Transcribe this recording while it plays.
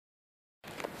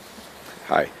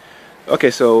Hi. Okay,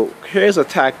 so here's a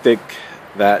tactic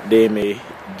that they may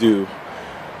do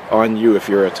on you if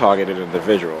you're a targeted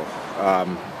individual.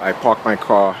 I parked my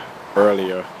car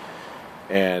earlier,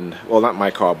 and well, not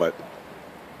my car, but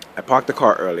I parked the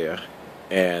car earlier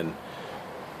and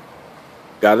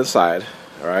got inside.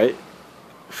 All right.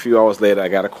 A few hours later, I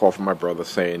got a call from my brother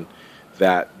saying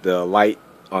that the light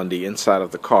on the inside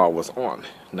of the car was on.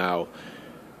 Now,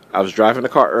 I was driving the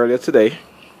car earlier today,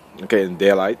 okay, in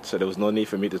daylight, so there was no need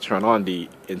for me to turn on the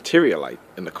interior light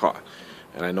in the car,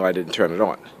 and I know I didn't turn it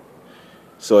on.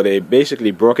 So they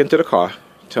basically broke into the car,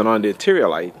 turned on the interior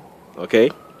light, okay.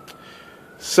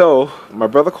 So my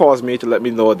brother calls me to let me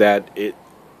know that it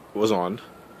was on,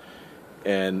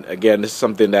 and again, this is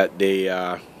something that they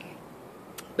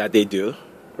do,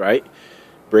 right?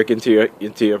 Break into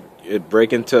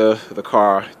the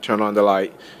car, turn on the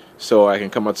light, so I can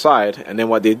come outside. And then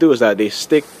what they do is that they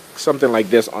stick something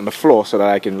like this on the floor so that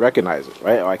I can recognize it,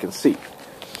 right? Or I can see.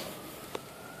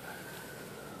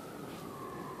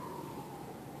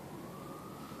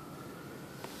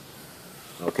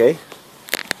 Okay.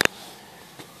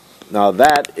 Now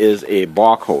that is a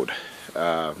barcode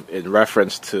in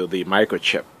reference to the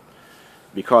microchip.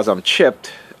 Because I'm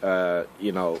chipped, they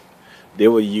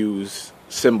will use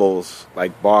symbols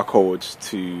like barcodes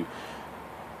to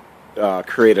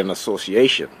create an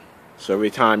association. So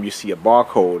every time you see a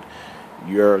barcode,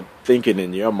 you're thinking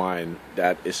in your mind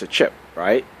that it's a chip,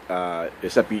 right?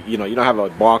 Except you don't have a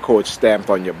barcode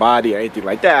stamped on your body or anything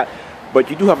like that,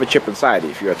 but you do have a chip inside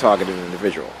if you're a targeted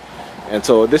individual. And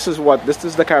so this is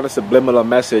the kind of subliminal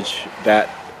message that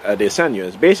they send you.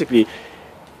 It's basically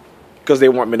because they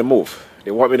want me to move.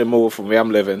 They want me to move from where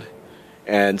I'm living.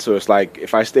 And so it's like,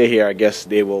 if I stay here, I guess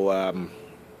they will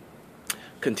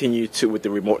continue with the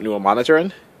remote neural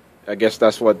monitoring. I guess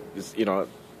that's what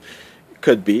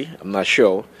could be. I'm not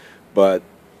sure, but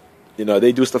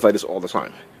they do stuff like this all the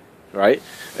time, right?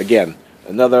 Again,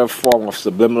 another form of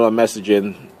subliminal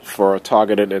messaging for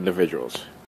targeted individuals.